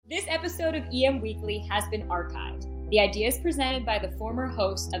This episode of EM Weekly has been archived. The ideas presented by the former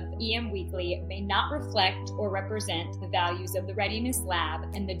host of EM Weekly may not reflect or represent the values of the Readiness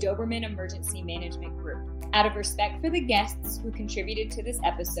Lab and the Doberman Emergency Management Group. Out of respect for the guests who contributed to this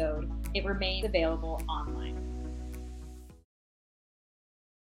episode, it remains available online.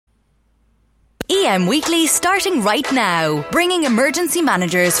 EM Weekly starting right now, bringing emergency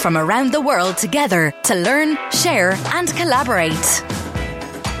managers from around the world together to learn, share and collaborate.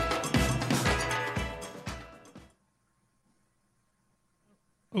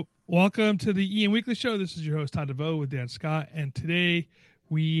 Welcome to the EM Weekly Show. This is your host, Todd DeVoe with Dan Scott. And today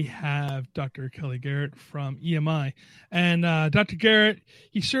we have Dr. Kelly Garrett from EMI. And Dr. Garrett,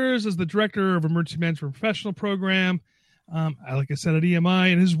 he serves as the Director of Emergency Management Professional Program, like I said, at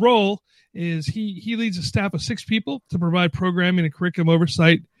EMI. And his role is he leads a staff of 6 people to provide programming and curriculum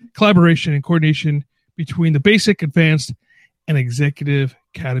oversight, collaboration, and coordination between the basic, advanced, and executive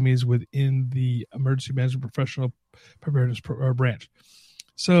academies within the Emergency Management Professional Preparedness branch.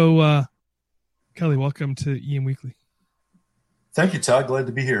 So, Kelly, welcome to EM Weekly. Thank you, Todd. Glad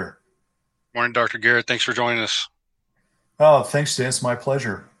to be here. Morning, Dr. Garrett. Thanks for joining us. Oh, thanks, Dan. It's my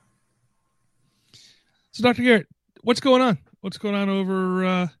pleasure. So, Dr. Garrett, what's going on? What's going on over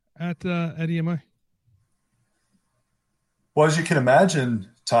at EMI? Well, as you can imagine,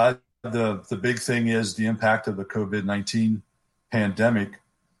 Todd, the big thing is the impact of the COVID-19 pandemic.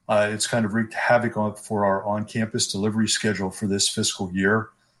 It's kind of wreaked havoc for our on-campus delivery schedule for this fiscal year,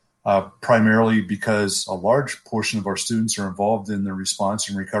 primarily because a large portion of our students are involved in the response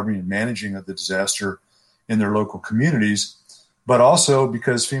and recovery and managing of the disaster in their local communities, but also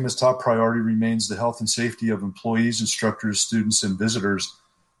because FEMA's top priority remains the health and safety of employees, instructors, students, and visitors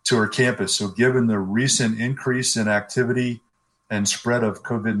to our campus. So given the recent increase in activity and spread of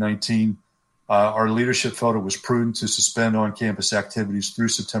COVID-19, our leadership felt it was prudent to suspend on-campus activities through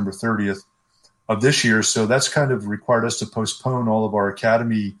September 30th of this year. So that's kind of required us to postpone all of our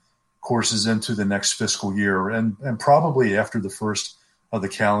academy courses into the next fiscal year and probably after the first of the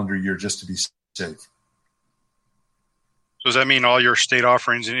calendar year, just to be safe. So does that mean all your state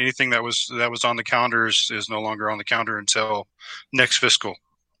offerings and anything that was on the calendar is no longer on the calendar until next fiscal?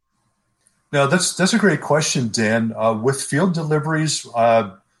 No, that's a great question, Dan. With field deliveries,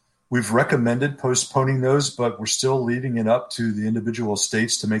 we've recommended postponing those, but we're still leaving it up to the individual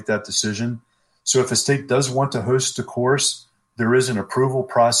states to make that decision. So if a state does want to host a course, there is an approval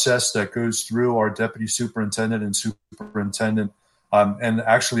process that goes through our deputy superintendent and superintendent, and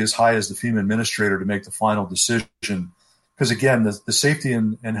actually as high as the FEMA administrator to make the final decision. Because again, the safety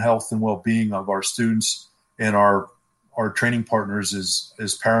and health and well-being of our students and our training partners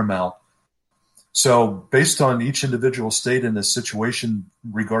is paramount. So based on each individual state and the situation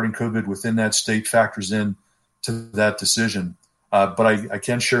regarding COVID within that state factors in to that decision. But I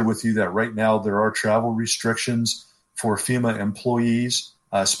can share with you that right now there are travel restrictions for FEMA employees,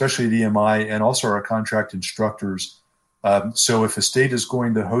 especially at EMI, and also our contract instructors. So if a state is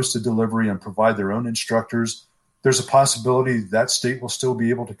going to host a delivery and provide their own instructors, there's a possibility that state will still be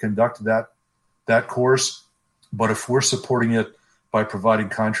able to conduct that course. But if we're supporting it by providing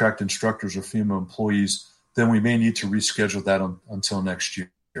contract instructors or FEMA employees, then we may need to reschedule that until next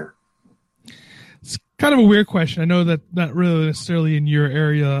year. It's kind of a weird question. I know that not really necessarily in your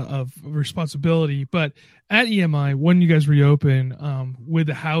area of responsibility, but at EMI, when you guys reopen with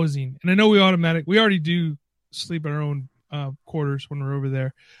the housing, and I know we already do sleep in our own quarters when we're over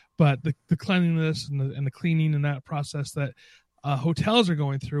there, but the cleanliness and the cleaning and that process that hotels are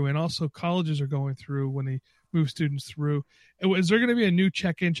going through and also colleges are going through when they move students through. Is there going to be a new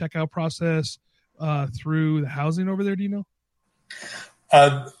check-in, check-out process through the housing over there? Do you know?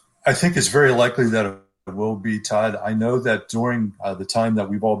 I think it's very likely that it will be, Todd. I know that during the time that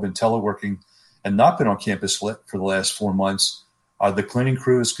we've all been teleworking and not been on campus for the last 4 months, the cleaning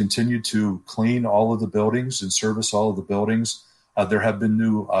crew has continued to clean all of the buildings and service all of the buildings. There have been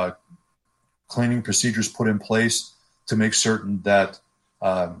new cleaning procedures put in place to make certain that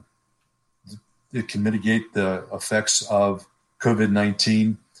it can mitigate the effects of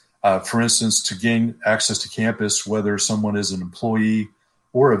COVID-19. For instance, to gain access to campus, whether someone is an employee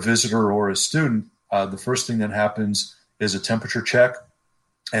or a visitor or a student, the first thing that happens is a temperature check.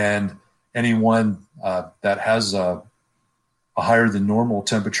 And anyone that has a higher than normal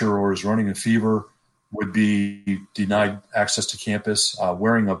temperature or is running a fever would be denied access to campus.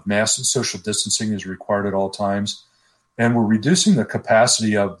 Wearing a mask and social distancing is required at all times. And we're reducing the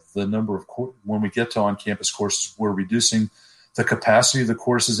capacity of the number of, when we get to on-campus courses, we're reducing the capacity of the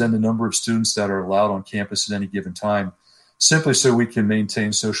courses and the number of students that are allowed on campus at any given time, simply so we can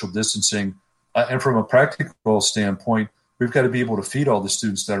maintain social distancing. And from a practical standpoint, we've got to be able to feed all the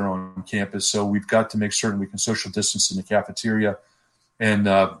students that are on campus. So we've got to make certain we can social distance in the cafeteria. And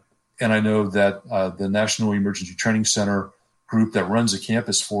I know that the National Emergency Training Center group that runs the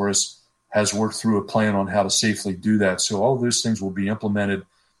campus for us has worked through a plan on how to safely do that. So all of those things will be implemented,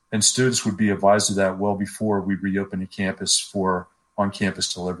 and students would be advised of that well before we reopen the campus for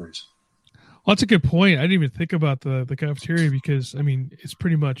on-campus deliveries. Well, that's a good point. I didn't even think about the cafeteria because, I mean, it's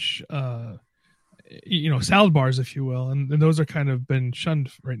pretty much, salad bars, if you will. And those are kind of been shunned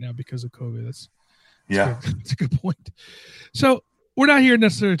right now because of COVID. That's a good point. So we're not here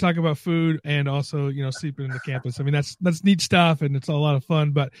necessarily to talk about food and also, sleeping in the campus. I mean, that's neat stuff and it's a lot of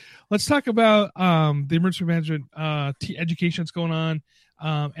fun, but let's talk about the emergency management education that's going on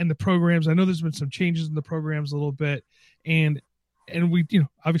and the programs. I know there's been some changes in the programs a little bit, and we,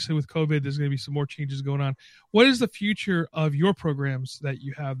 obviously with COVID, there's going to be some more changes going on. What is the future of your programs that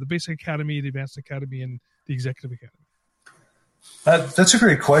you have, the Basic Academy, the Advanced Academy, and the Executive Academy? That's a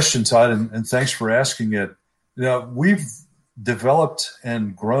great question, Todd, and thanks for asking it. We've developed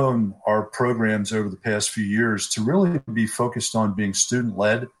and grown our programs over the past few years to really be focused on being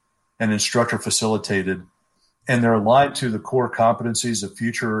student-led and instructor-facilitated, and they're aligned to the core competencies of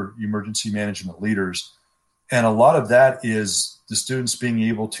future emergency management leaders. And a lot of that is the students being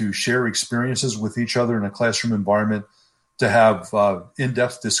able to share experiences with each other in a classroom environment, to have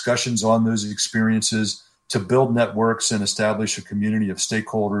in-depth discussions on those experiences, to build networks and establish a community of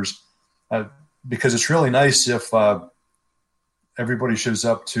stakeholders. Because it's really nice if everybody shows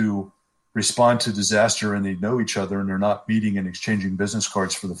up to respond to disaster and they know each other and they're not meeting and exchanging business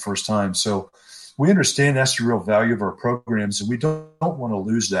cards for the first time. So we understand that's the real value of our programs, and we don't want to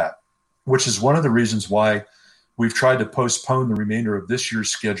lose that, which is one of the reasons why we've tried to postpone the remainder of this year's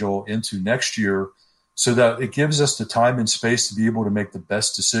schedule into next year, so that it gives us the time and space to be able to make the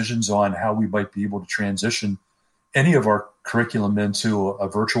best decisions on how we might be able to transition any of our curriculum into a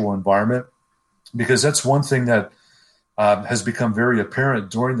virtual environment. Because that's one thing that has become very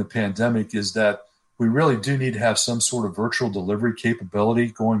apparent during the pandemic, is that we really do need to have some sort of virtual delivery capability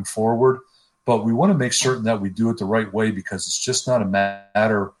going forward. But we want to make certain that we do it the right way, because it's just not a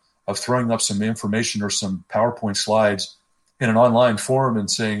matter of throwing up some information or some PowerPoint slides in an online forum and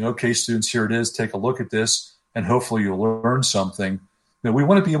saying, okay, students, here it is, take a look at this, and hopefully you'll learn something. We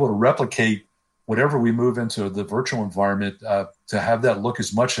want to be able to replicate whatever we move into the virtual environment to have that look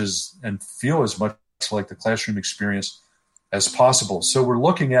as much as and feel as much like the classroom experience as possible. So we're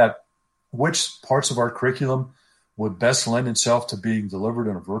looking at which parts of our curriculum would best lend itself to being delivered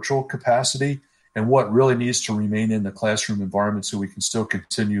in a virtual capacity, and what really needs to remain in the classroom environment so we can still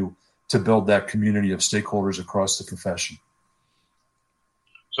continue to build that community of stakeholders across the profession.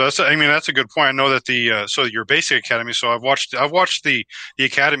 So that's a good point. I know that so your Basic Academy. So I've watched the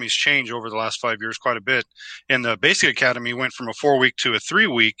academies change over the last 5 years quite a bit, and the Basic Academy went from a 4-week to a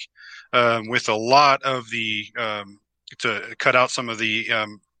 3-week, with a lot of the to cut out some of the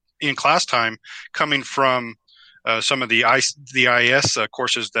in class time coming from some of the IS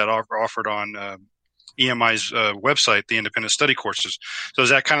courses that are offered on EMI's website, the independent study courses. So is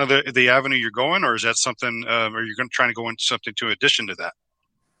that kind of the avenue you're going, or is that something, or you're trying to go into something to addition to that?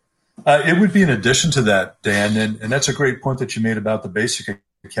 It would be in addition to that, Dan, and that's a great point that you made about the Basic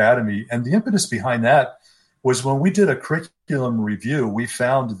Academy. And the impetus behind that was when we did a curriculum review, we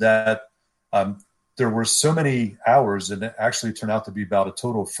found that there were so many hours, and it actually turned out to be about a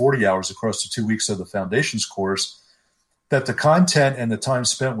total of 40 hours across the 2 weeks of the Foundations course, that the content and the time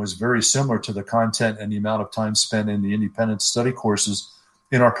spent was very similar to the content and the amount of time spent in the independent study courses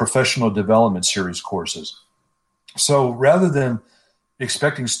in our professional development series courses. So rather than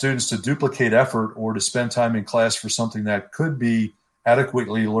expecting students to duplicate effort or to spend time in class for something that could be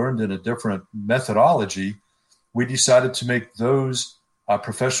adequately learned in a different methodology, we decided to make those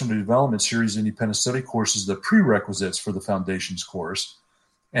professional development series independent study courses the prerequisites for the Foundations course,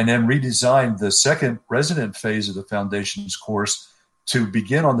 and then redesign the second resident phase of the Foundations course to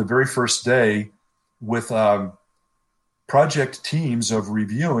begin on the very first day with project teams of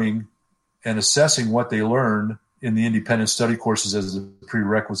reviewing and assessing what they learned in the independent study courses as the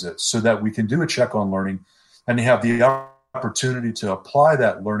prerequisites, so that we can do a check on learning and have the opportunity to apply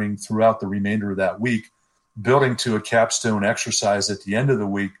that learning throughout the remainder of that week, building to a capstone exercise at the end of the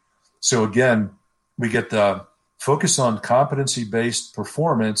week. So again, we get the focus on competency-based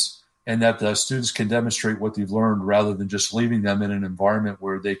performance, and that the students can demonstrate what they've learned rather than just leaving them in an environment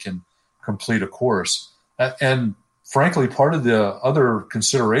where they can complete a course. And frankly, part of the other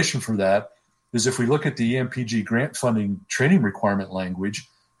consideration for that is if we look at the EMPG grant funding training requirement language,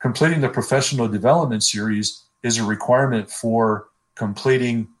 completing the professional development series is a requirement for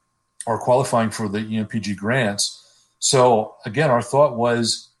completing or qualifying for the EMPG grants. So again, our thought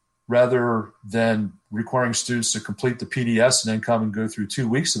was, rather than requiring students to complete the PDS and then come and go through 2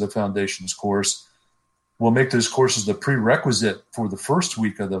 weeks of the foundations course, we'll make those courses the prerequisite for the first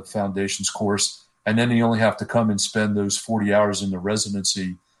week of the foundations course, and then you only have to come and spend those 40 hours in the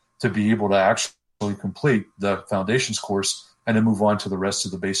residency to be able to actually complete the foundations course and then move on to the rest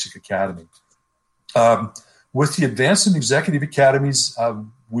of the basic academy. With the advanced and executive academies,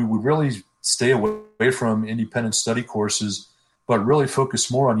 we would really stay away from independent study courses, but really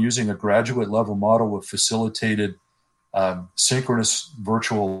focus more on using a graduate level model with facilitated synchronous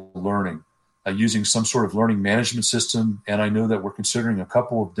virtual learning, using some sort of learning management system. And I know that we're considering a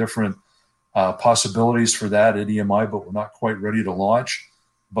couple of different possibilities for that at EMI, but we're not quite ready to launch.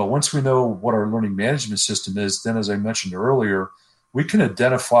 But once we know what our learning management system is, then as I mentioned earlier, we can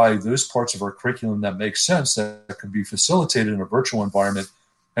identify those parts of our curriculum that make sense that could be facilitated in a virtual environment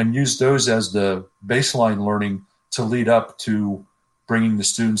and use those as the baseline learning to lead up to bringing the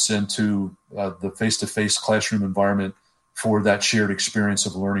students into the face-to-face classroom environment for that shared experience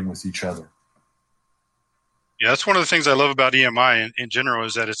of learning with each other. Yeah, that's one of the things I love about EMI in general,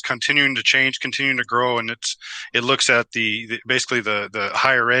 is that it's continuing to change, continuing to grow, and it looks at basically the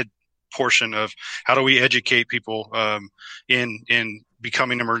higher ed portion of how do we educate people in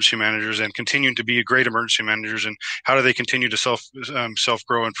becoming emergency managers and continuing to be great emergency managers, and how do they continue to self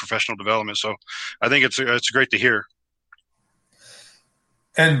grow in professional development. So I think it's great to hear.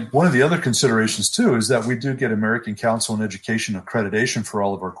 And one of the other considerations too is that we do get American Council on Education accreditation for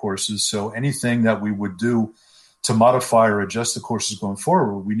all of our courses. So anything that we would do to modify or adjust the courses going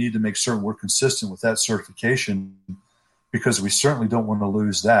forward, we need to make certain we're consistent with that certification, because we certainly don't want to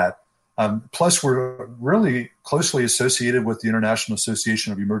lose that. Plus, we're really closely associated with the International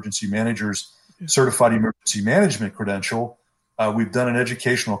Association of Emergency Managers Certified Emergency Management Credential. We've done an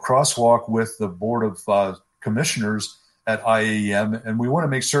educational crosswalk with the Board of Commissioners at IAEM, and we want to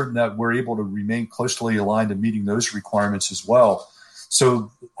make certain that we're able to remain closely aligned to meeting those requirements as well.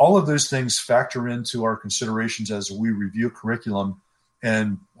 So all of those things factor into our considerations as we review curriculum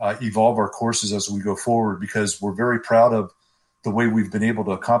and evolve our courses as we go forward, because we're very proud of the way we've been able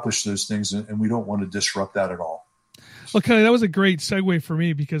to accomplish those things, and we don't want to disrupt that at all. Well, Kelly, that was a great segue for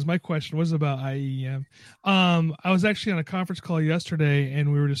me, because my question was about IEM. I was actually on a conference call yesterday,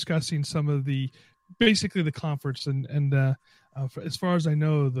 and we were discussing some of basically the conference, and as far as I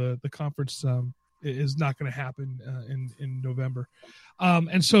know, the conference is not going to happen in November.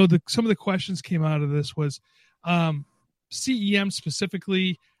 And so some of the questions came out of this was CEM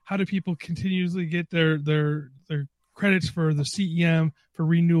specifically. How do people continuously get their credits for the CEM, for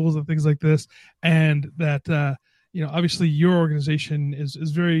renewals and things like this? And that obviously your organization is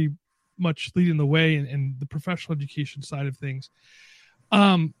very much leading the way in the professional education side of things.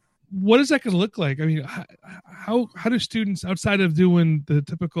 What is that going to look like? I mean, how do students, outside of doing the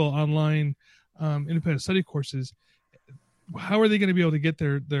typical online independent study courses, how are they going to be able to get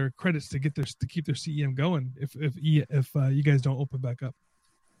their credits to keep their CEM going if you guys don't open back up?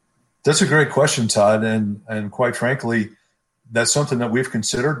 That's a great question, Todd, and quite frankly, that's something that we've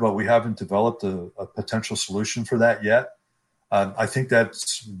considered, but we haven't developed a potential solution for that yet. I think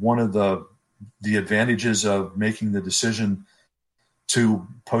that's one of the advantages of making the decision to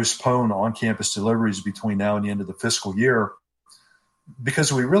postpone on-campus deliveries between now and the end of the fiscal year,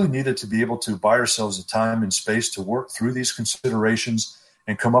 because we really needed to be able to buy ourselves the time and space to work through these considerations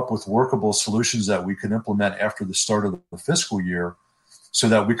and come up with workable solutions that we could implement after the start of the fiscal year, so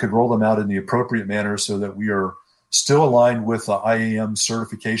that we could roll them out in the appropriate manner, so that we are still aligned with the IAM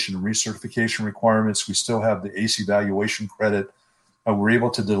certification and recertification requirements. We still have the ACE evaluation credit. We're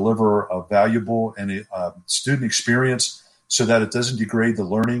able to deliver a valuable and a student experience so that it doesn't degrade the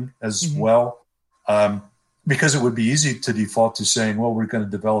learning as well. Because it would be easy to default to saying, well, we're going to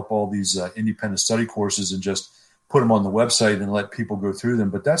develop all these independent study courses and just put them on the website and let people go through them.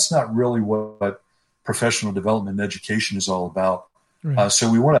 But that's not really what professional development and education is all about. Right. So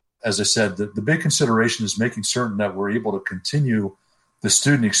we want to, as I said, the big consideration is making certain that we're able to continue the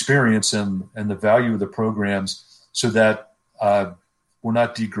student experience and the value of the programs, so that we're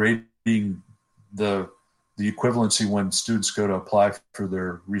not degrading the equivalency when students go to apply for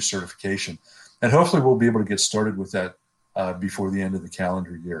their recertification. And hopefully we'll be able to get started with that before the end of the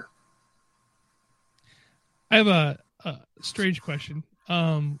calendar year. I have a strange question.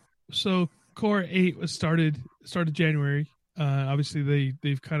 So Core 8 was started January. Obviously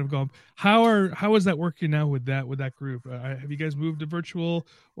they've kind of gone. How is that working now with that group? Have you guys moved to virtual,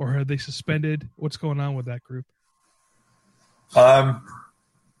 or are they suspended? What's going on with that group? And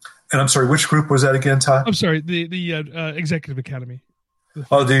I'm sorry, which group was that again, Todd? I'm sorry, the Executive Academy.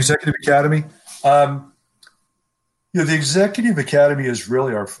 The Executive Academy. The Executive Academy is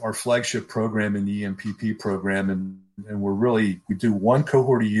really our flagship program in the EMPP program, and we do one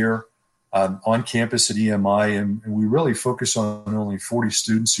cohort a year on campus at EMI, and we really focus on only 40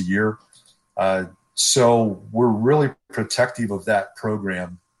 students a year. So we're really protective of that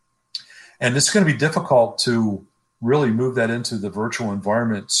program. And it's going to be difficult to really move that into the virtual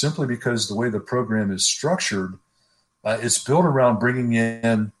environment simply because the way the program is structured, it's built around bringing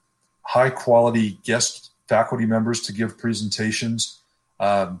in high-quality guest faculty members to give presentations.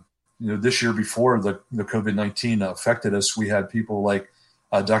 This year before the COVID-19 affected us, we had people like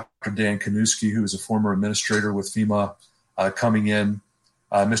Dr. Dan Kanuski, who was a former administrator with FEMA, coming in.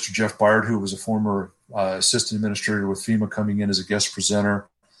 Mr. Jeff Byard, who was a former assistant administrator with FEMA, coming in as a guest presenter.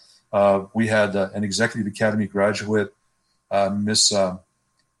 We had an Executive Academy graduate, Miss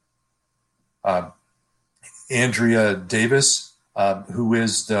Andrea Davis, who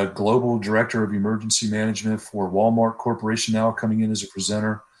is the Global Director of Emergency Management for Walmart Corporation, now coming in as a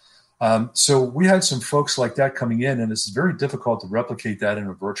presenter. So we had some folks like that coming in, and it's very difficult to replicate that in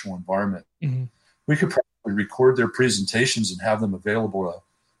a virtual environment. Mm-hmm. We could probably record their presentations and have them available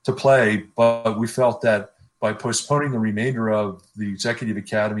to play, but we felt that by postponing the remainder of the Executive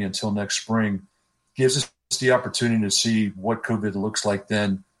Academy until next spring gives us the opportunity to see what COVID looks like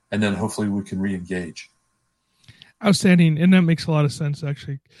then, and then hopefully we can re-engage. Outstanding. And that makes a lot of sense,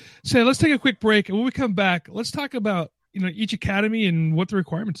 actually. So let's take a quick break. And when we come back, let's talk about each academy and what the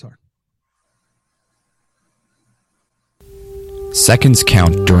requirements are. Seconds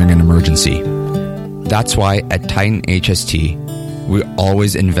count during an emergency. That's why at Titan HST, we're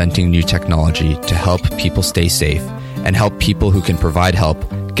always inventing new technology to help people stay safe and help people who can provide help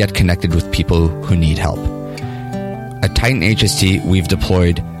get connected with people who need help. At Titan HST, we've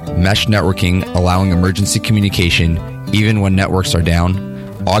deployed mesh networking, allowing emergency communication even when networks are down,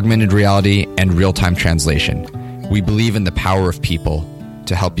 augmented reality, and real-time translation. We believe in the power of people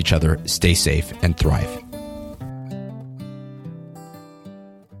to help each other stay safe and thrive.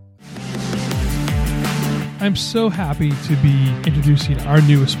 I'm so happy to be introducing our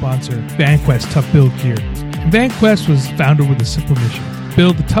newest sponsor, VanQuest Tough Build Gear. And VanQuest was founded with a simple mission: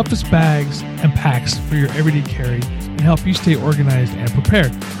 build the toughest bags and packs for your everyday carry and help you stay organized and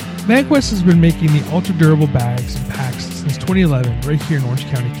prepared. VanQuest has been making the ultra-durable bags and packs since 2011 right here in Orange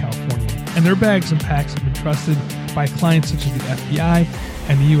County, California. And their bags and packs have been trusted by clients such as the FBI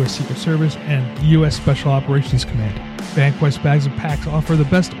and the U.S. Secret Service and the U.S. Special Operations Command. VanQuest bags and packs offer the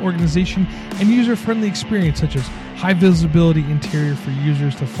best organization and user-friendly experience, such as high visibility interior for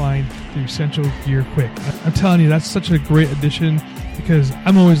users to find the essential gear quick. I'm telling you, that's such a great addition because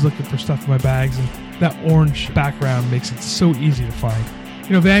I'm always looking for stuff in my bags, and that orange background makes it so easy to find.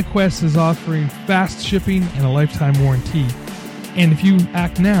 VanQuest is offering fast shipping and a lifetime warranty. And if you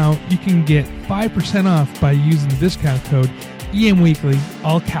act now, you can get 5% off by using the discount code EMWeekly,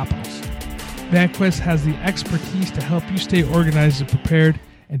 all capitals. VanQuest has the expertise to help you stay organized and prepared.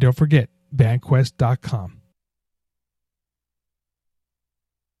 And don't forget, vanquest.com.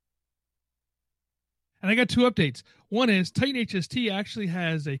 And I got two updates. One is Titan HST actually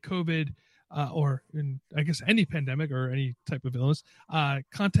has a COVID or in, I guess, any pandemic or any type of illness,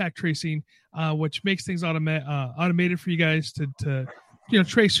 contact tracing, which makes things automated for you guys to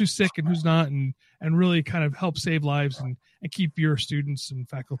trace who's sick and who's not, and really kind of help save lives and keep your students and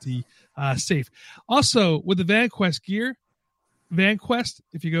faculty safe. Also, with the VanQuest gear, VanQuest,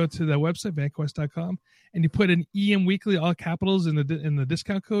 if you go to the website, vanquest.com, and you put in EM Weekly, all capitals in the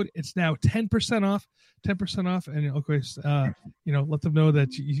discount code, it's now 10% off. 10% off, and okay, let them know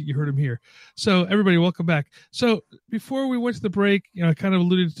that you heard them here. So everybody, welcome back. So before we went to the break, I kind of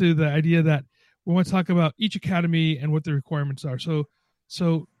alluded to the idea that we want to talk about each academy and what the requirements are.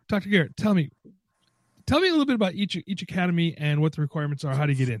 So Dr. Garrett, tell me a little bit about each academy and what the requirements are. How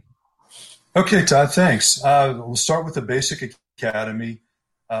do you get in? Okay, Todd, thanks. We'll start with the Basic Academy.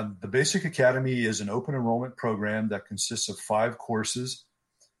 The Basic Academy is an open enrollment program that consists of 5 courses,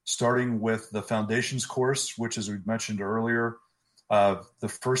 starting with the Foundations course, which, as we mentioned earlier, the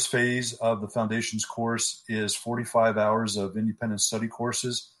first phase of the Foundations course is 45 hours of independent study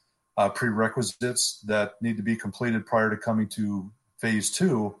courses, prerequisites that need to be completed prior to coming to phase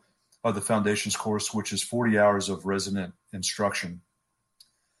 2 of the Foundations course, which is 40 hours of resident instruction.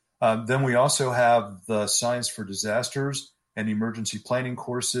 Then we also have the Science for Disasters and Emergency Planning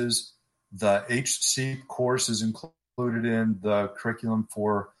courses. The HC course is included in the curriculum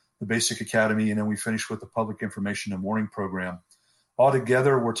for the Basic Academy, and then we finish with the Public Information and Warning program.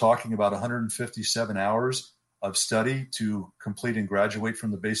 Altogether, we're talking about 157 hours of study to complete and graduate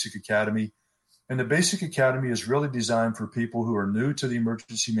from the Basic Academy. And the Basic Academy is really designed for people who are new to the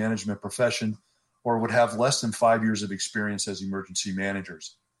emergency management profession or would have less than 5 years of experience as emergency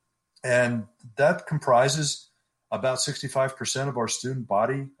managers. And that comprises about 65% of our student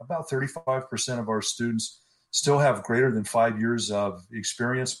body. About 35% of our students still have greater than 5 years of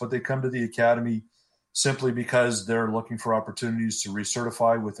experience, but they come to the academy simply because they're looking for opportunities to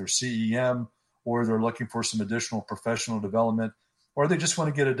recertify with their CEM, or they're looking for some additional professional development, or they just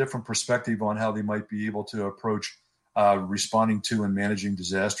want to get a different perspective on how they might be able to approach responding to and managing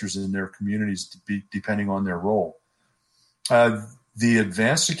disasters in their communities, depending on their role. The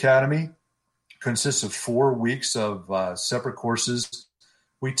Advanced Academy consists of 4 weeks of separate courses.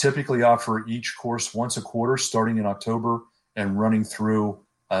 We typically offer each course once a quarter, starting in October and running through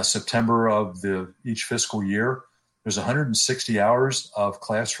September of each fiscal year. There's 160 hours of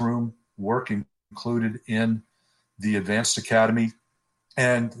classroom work included in the Advanced Academy.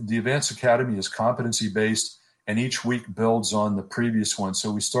 And the Advanced Academy is competency-based, and each week builds on the previous one.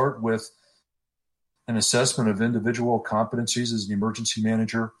 So we start with an assessment of individual competencies as an emergency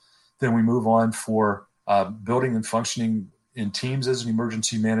manager. Then we move on for building and functioning in teams as an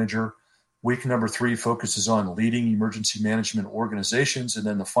emergency manager. Week number 3 focuses on leading emergency management organizations. And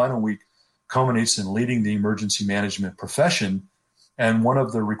then the final week culminates in leading the emergency management profession. And one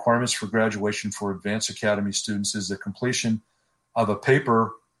of the requirements for graduation for Advanced Academy students is the completion of a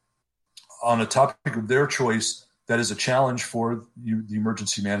paper on a topic of their choice that is a challenge for the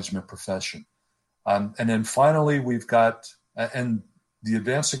emergency management profession. And then finally, we've got, and the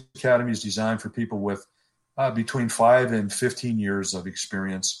Advanced Academy is designed for people with between 5 and 15 years of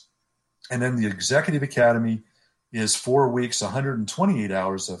experience. And then the Executive Academy is 4 weeks, 128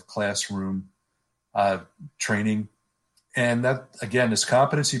 hours of classroom training. And that, again, is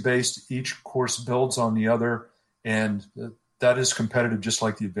competency-based. Each course builds on the other, and that is competitive just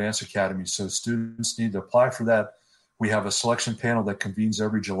like the Advanced Academy. So students need to apply for that. We have a selection panel that convenes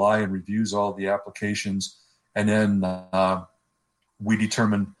every July and reviews all the applications. And then we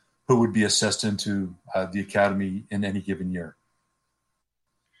determine who would be assessed into the academy in any given year.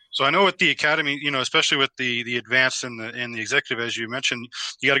 So I know with the academy, especially with the advanced and the executive, as you mentioned,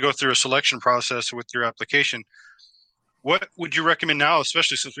 you got to go through a selection process with your application. What would you recommend now,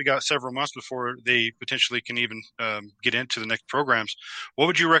 especially since we got several months before they potentially can even get into the next programs? What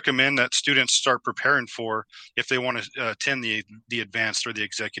would you recommend that students start preparing for if they want to attend the advanced or the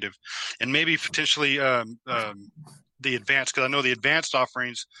executive, and maybe potentially the advanced? Because I know the advanced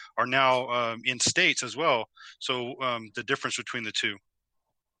offerings are now in states as well. So the difference between the two.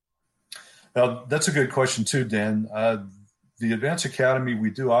 Well, that's a good question too, Dan. The Advanced Academy we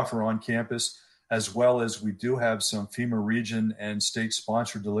do offer on campus, as well as we do have some FEMA region and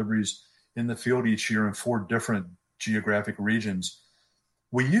state-sponsored deliveries in the field each year in 4 different geographic regions.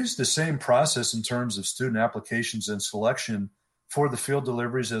 We use the same process in terms of student applications and selection for the field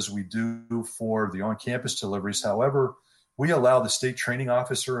deliveries as we do for the on-campus deliveries. However, we allow the state training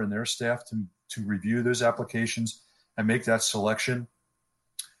officer and their staff to review those applications and make that selection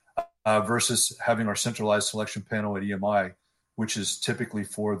versus having our centralized selection panel at EMI, which is typically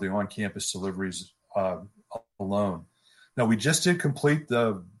for the on-campus deliveries alone. Now, we just did complete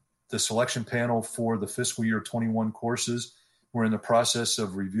the selection panel for the fiscal year 21 courses. We're in the process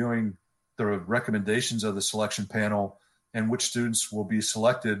of reviewing the recommendations of the selection panel and which students will be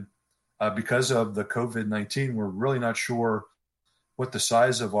selected. Because of the COVID-19, we're really not sure what the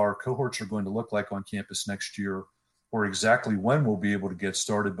size of our cohorts are going to look like on campus next year, or exactly when we'll be able to get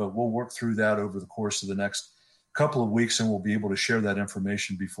started, but we'll work through that over the course of the next couple of weeks, and we'll be able to share that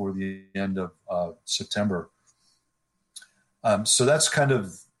information before the end of September. So that's kind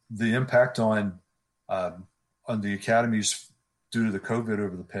of the impact on the academies due to the COVID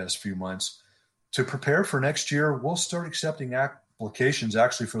over the past few months. To prepare for next year, we'll start accepting applications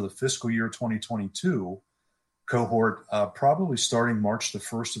actually for the fiscal year 2022 cohort, probably starting March the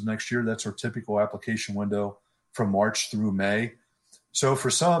 1st of next year. That's our typical application window from March through May. So for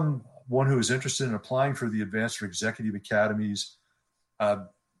someone who is interested in applying for the advanced or executive academies,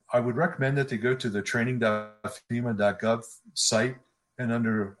 I would recommend that they go to the training.fema.gov site, and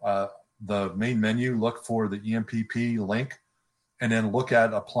under the main menu, look for the EMPP link, and then look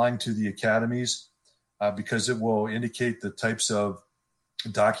at applying to the academies, because it will indicate the types of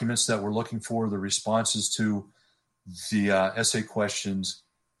documents that we're looking for, the responses to the essay questions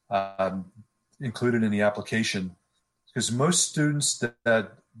included in the application. Because most students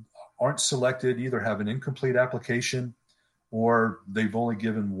that aren't selected either have an incomplete application or they've only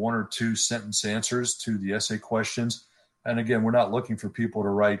given 1 or 2 sentence answers to the essay questions. And again, we're not looking for people to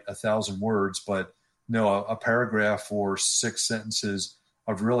write 1,000 words, but a paragraph or 6 sentences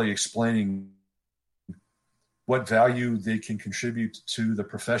of really explaining what value they can contribute to the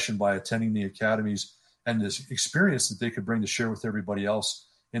profession by attending the academies, and this experience that they could bring to share with everybody else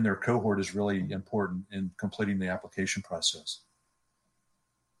in their cohort is really important in completing the application process.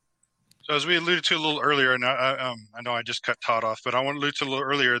 So as we alluded to a little earlier, and I know I just cut Todd off, but I want to allude to a little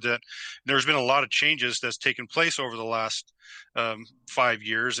earlier that there's been a lot of changes that's taken place over the last 5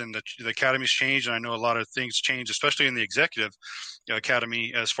 years, and the academy's changed, and I know a lot of things changed, especially in the executive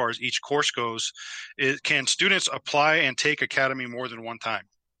academy as far as each course goes. Can students apply and take academy more than one time?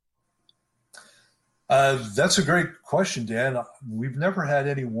 That's a great question, Dan. We've never had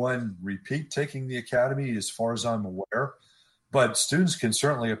anyone repeat taking the academy as far as I'm aware. But students can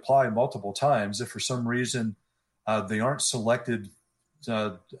certainly apply multiple times if for some reason they aren't selected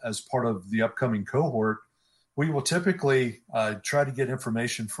as part of the upcoming cohort. We will typically try to get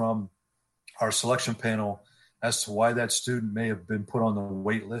information from our selection panel as to why that student may have been put on the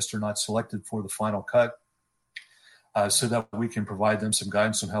wait list or not selected for the final cut, so that we can provide them some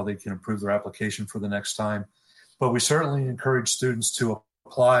guidance on how they can improve their application for the next time. But we certainly encourage students to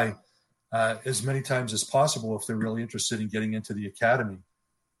apply as many times as possible if they're really interested in getting into the academy.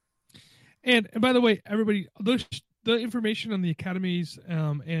 And by the way, everybody, the information on the academies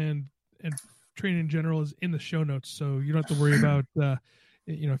and training in general is in the show notes, so you don't have to worry about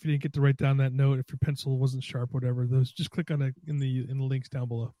if you didn't get to write down that note, if your pencil wasn't sharp, whatever. Those, just click on it in the links down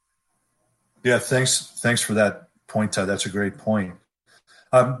below. Yeah, thanks for that point, Todd. That's a great point.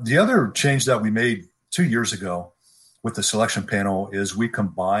 The other change that we made 2 years ago with the selection panel is we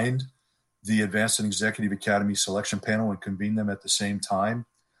combined the Advanced and Executive Academy selection panel and convene them at the same time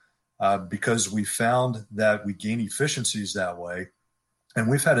because we found that we gain efficiencies that way. And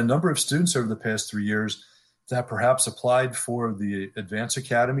we've had a number of students over the past 3 years that perhaps applied for the Advanced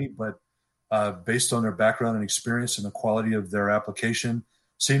Academy, but based on their background and experience and the quality of their application,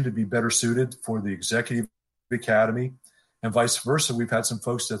 seem to be better suited for the Executive Academy. And vice versa, we've had some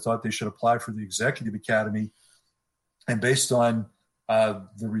folks that thought they should apply for the Executive Academy, and based on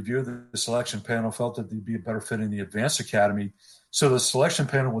the review of the selection panel, felt that they'd be a better fit in the Advanced Academy. So the selection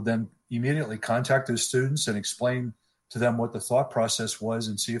panel would then immediately contact those students and explain to them what the thought process was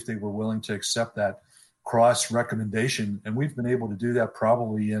and see if they were willing to accept that cross recommendation. And we've been able to do that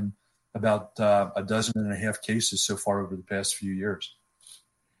probably in about 12.5 cases so far over the past few years.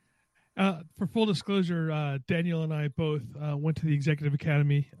 For full disclosure, Daniel and I both went to the Executive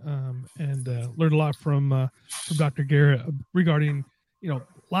Academy and learned a lot from Dr. Garrett regarding, a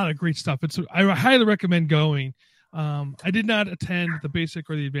lot of great stuff. I highly recommend going. I did not attend the basic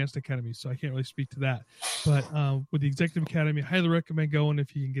or the advanced academy, so I can't really speak to that. But with the Executive Academy, I highly recommend going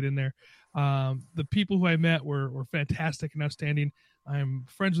if you can get in there. The people who I met were fantastic and outstanding. I'm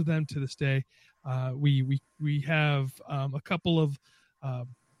friends with them to this day. We have a couple of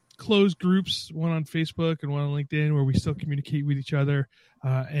closed groups, one on Facebook and one on LinkedIn, where we still communicate with each other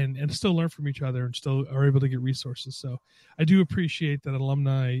and still learn from each other and still are able to get resources. So I do appreciate that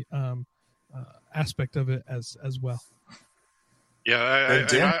alumni aspect of it as well.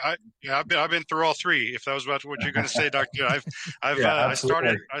 Yeah, I've been through all three. If that was about what you're going to say, Doctor, I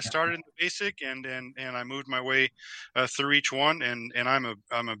started in the basic and I moved my way through each one, and I'm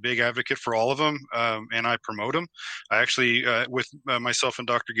a big advocate for all of them, and I promote them. I actually with myself and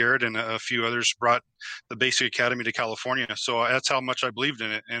Dr. Garrett and a few others brought the Basic Academy to California. So that's how much I believed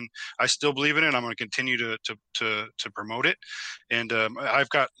in it, and I still believe in it. I'm going to continue to promote it, and I've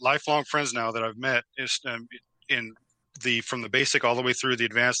got lifelong friends now that I've met from the basic all the way through the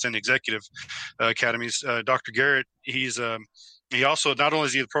advanced and executive academies. Dr. Garrett, he also, not only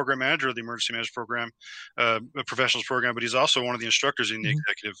is he the program manager of the emergency management program, professionals program, but he's also one of the instructors in the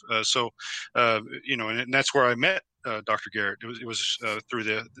executive. And that's where I met Dr. Garrett. It was through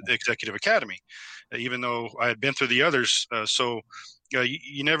the executive academy, even though I had been through the others.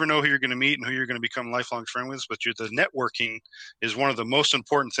 You never know who you're going to meet and who you're going to become lifelong friends with, but the networking is one of the most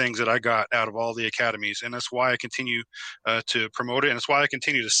important things that I got out of all the academies. And that's why I continue to promote it. And that's why I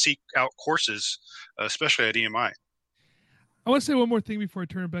continue to seek out courses, especially at EMI. I want to say one more thing before I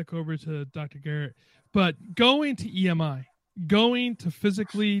turn it back over to Dr. Garrett, but going to EMI, going to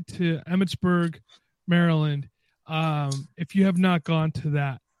physically to Emmitsburg, Maryland, if you have not gone to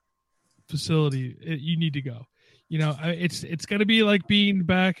that facility, you need to go. It's going to be like being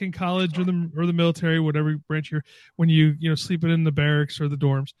back in college or the military, whatever branch you're, when you sleeping in the barracks or the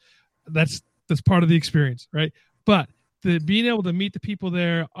dorms. That's part of the experience, right? But being able to meet the people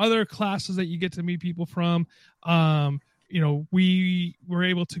there, other classes that you get to meet people from, we were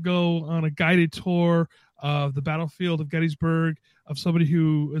able to go on a guided tour of the battlefield of Gettysburg of somebody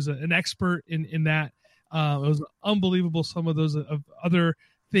who is an expert in that. It was unbelievable. Some of those of other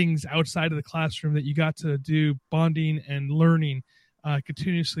things outside of the classroom that you got to do bonding and learning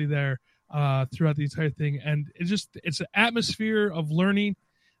continuously there throughout the entire thing. And it's an atmosphere of learning.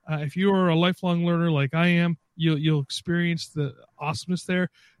 If you are a lifelong learner like I am, you'll experience the awesomeness there.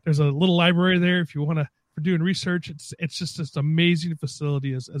 There's a little library there if you want to for doing research. It's just this amazing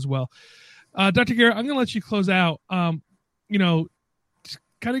facility as well. Dr. Garrett, I'm going to let you close out. Kind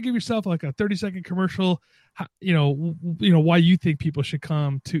of give yourself like a 30-second commercial. Why you think people should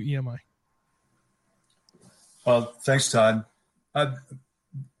come to EMI. Thanks, Todd.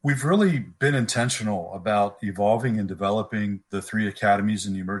 We've really been intentional about evolving and developing the 3 academies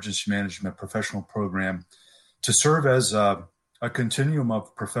in the emergency management professional program to serve as a continuum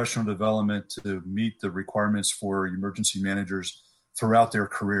of professional development to meet the requirements for emergency managers throughout their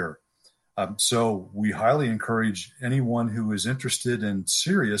career. So we highly encourage anyone who is interested and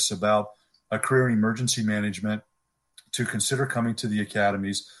serious about a career in emergency management to consider coming to the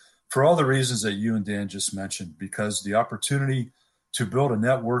academies for all the reasons that you and Dan just mentioned, because the opportunity to build a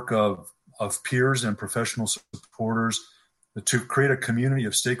network of peers and professional supporters, to create a community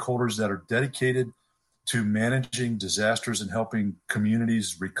of stakeholders that are dedicated to managing disasters and helping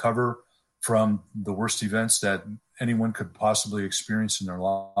communities recover from the worst events that anyone could possibly experience in their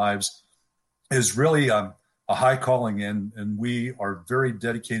lives is really a high calling, and we are very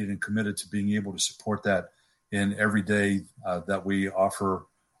dedicated and committed to being able to support that in every day that we offer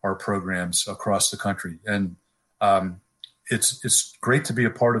our programs across the country. And it's great to be a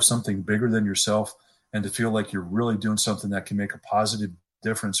part of something bigger than yourself and to feel like you're really doing something that can make a positive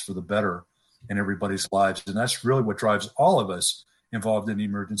difference for the better in everybody's lives. And that's really what drives all of us involved in the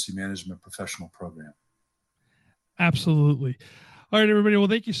emergency management professional program. Absolutely. All right, everybody. Well,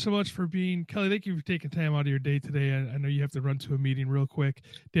 thank you so much for Kelly, thank you for taking time out of your day today. I know you have to run to a meeting real quick.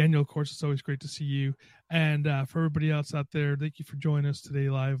 Daniel, of course, it's always great to see you. And for everybody else out there, thank you for joining us today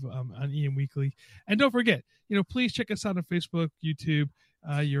live on EM Weekly. And don't forget, please check us out on Facebook, YouTube,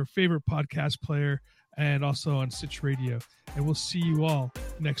 your favorite podcast player, and also on Stitch Radio. And we'll see you all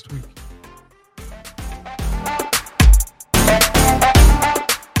next week.